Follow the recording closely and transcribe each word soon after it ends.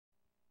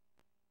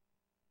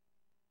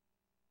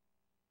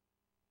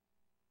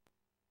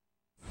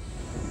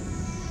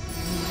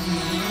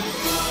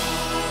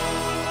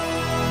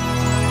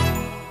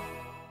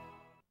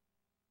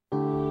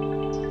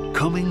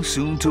Coming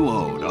soon to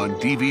own on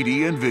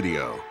DVD and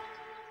video.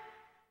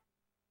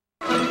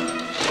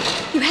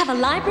 You have a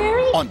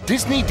library? On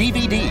Disney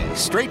DVD,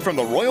 straight from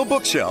the royal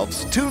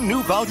bookshelves, 2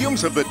 new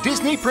volumes of the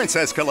Disney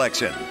Princess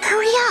Collection.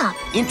 Hurry up!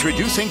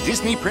 Introducing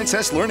Disney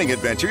Princess Learning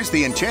Adventures,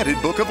 The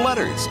Enchanted Book of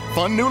Letters.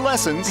 Fun new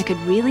lessons. I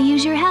could really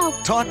use your help.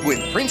 Taught with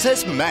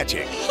princess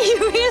magic. You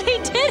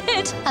really did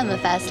it! I'm a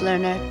fast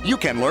learner. You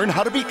can learn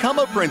how to become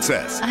a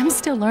princess. I'm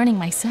still learning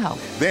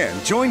myself. Then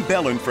join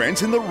Belle and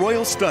friends in the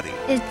royal study.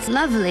 It's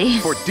lovely.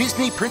 For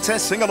Disney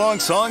Princess Sing-Along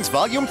Songs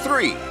Volume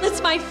 3.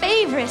 That's my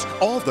favorite.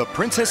 All the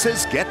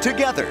princesses get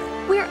together.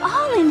 We're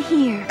all in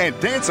here. And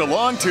dance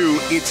along to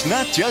It's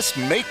Not Just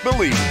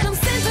Make-Believe. Come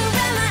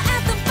Cinderella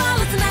at the ball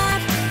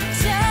tonight.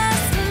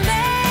 Just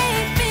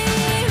make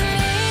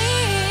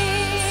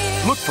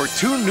believe. Look for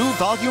 2 new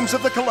volumes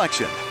of the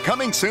collection,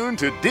 coming soon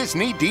to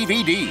Disney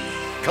DVD.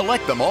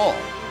 Collect them all.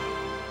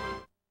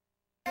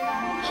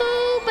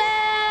 Pooh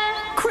Bear!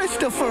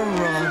 Christopher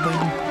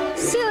Robin.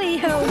 Silly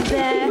Pooh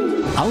Bear!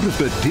 Out of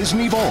the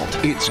Disney Vault,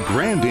 it's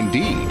grand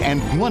indeed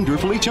and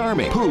wonderfully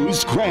charming.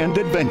 Pooh's Grand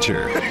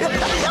Adventure.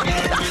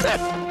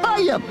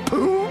 Hiya,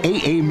 Pooh.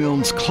 A.A.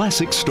 Milne's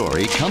classic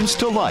story comes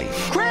to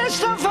life.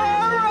 Christopher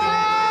Robin!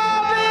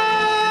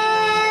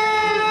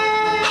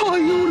 Are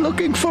you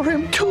looking for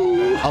him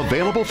too?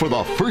 Available for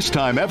the first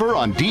time ever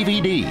on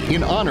DVD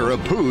in honor of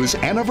Pooh's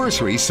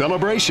anniversary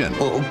celebration.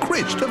 Oh,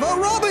 Christopher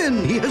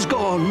Robin! He has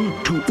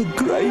gone to the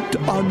great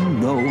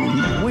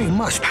unknown. We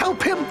must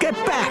help him get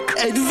back.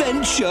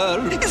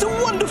 Adventure is a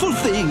wonderful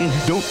thing.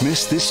 Don't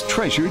miss this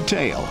treasured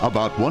tale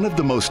about one of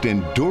the most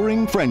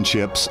enduring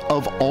friendships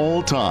of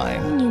all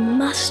time. You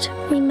must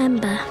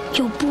remember,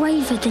 you're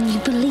braver than you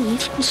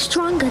believe, and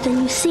stronger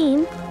than you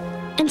seem,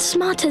 and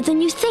smarter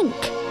than you think.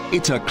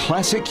 It's a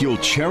classic you'll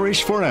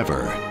cherish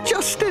forever.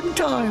 Just in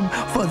time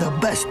for the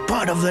best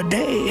part of the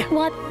day.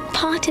 What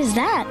part is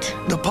that?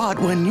 The part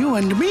when you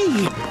and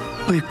me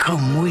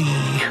become we.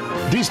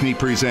 Disney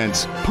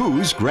presents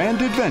Pooh's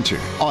Grand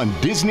Adventure on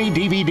Disney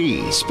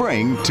DVD,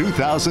 Spring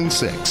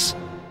 2006.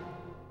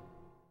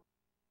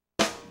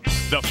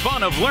 The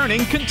fun of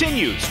learning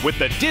continues with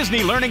the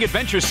Disney Learning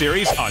Adventure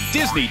series on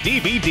Disney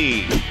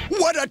DVD.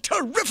 What a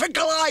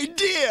terrifical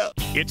idea!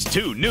 It's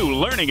 2 new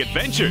learning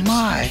adventures.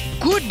 My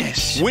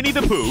goodness! Winnie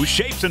the Pooh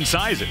Shapes and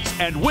Sizes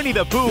and Winnie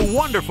the Pooh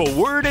Wonderful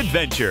Word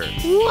Adventure.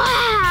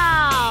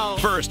 Wow!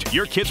 First,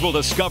 your kids will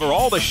discover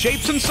all the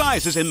shapes and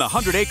sizes in the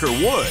 100-acre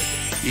wood.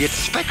 It's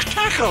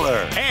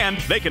spectacular! And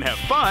they can have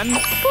fun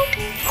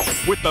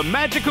with the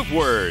magic of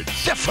words.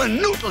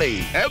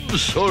 Definitely!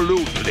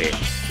 Absolutely!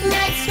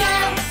 Let's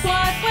go.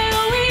 What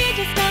will we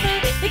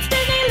discover? It's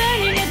Disney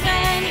Learning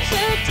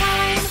Adventure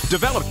time.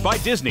 Developed by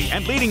Disney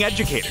and leading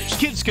educators,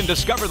 kids can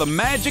discover the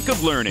magic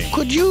of learning.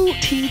 Could you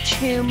teach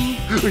him?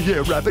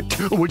 Yeah,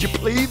 Rabbit, would you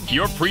please?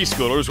 Your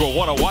preschoolers will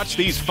want to watch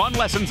these fun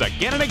lessons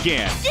again and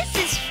again. This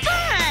is fun.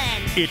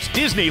 It's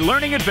Disney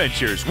Learning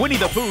Adventures, Winnie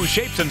the Pooh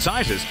Shapes and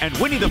Sizes, and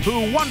Winnie the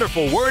Pooh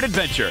Wonderful Word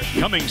Adventure.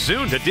 Coming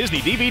soon to Disney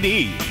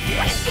DVD.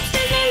 It's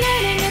Disney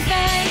Learning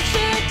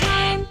Adventure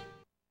time.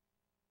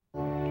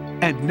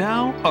 And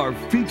now, our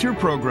feature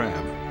program.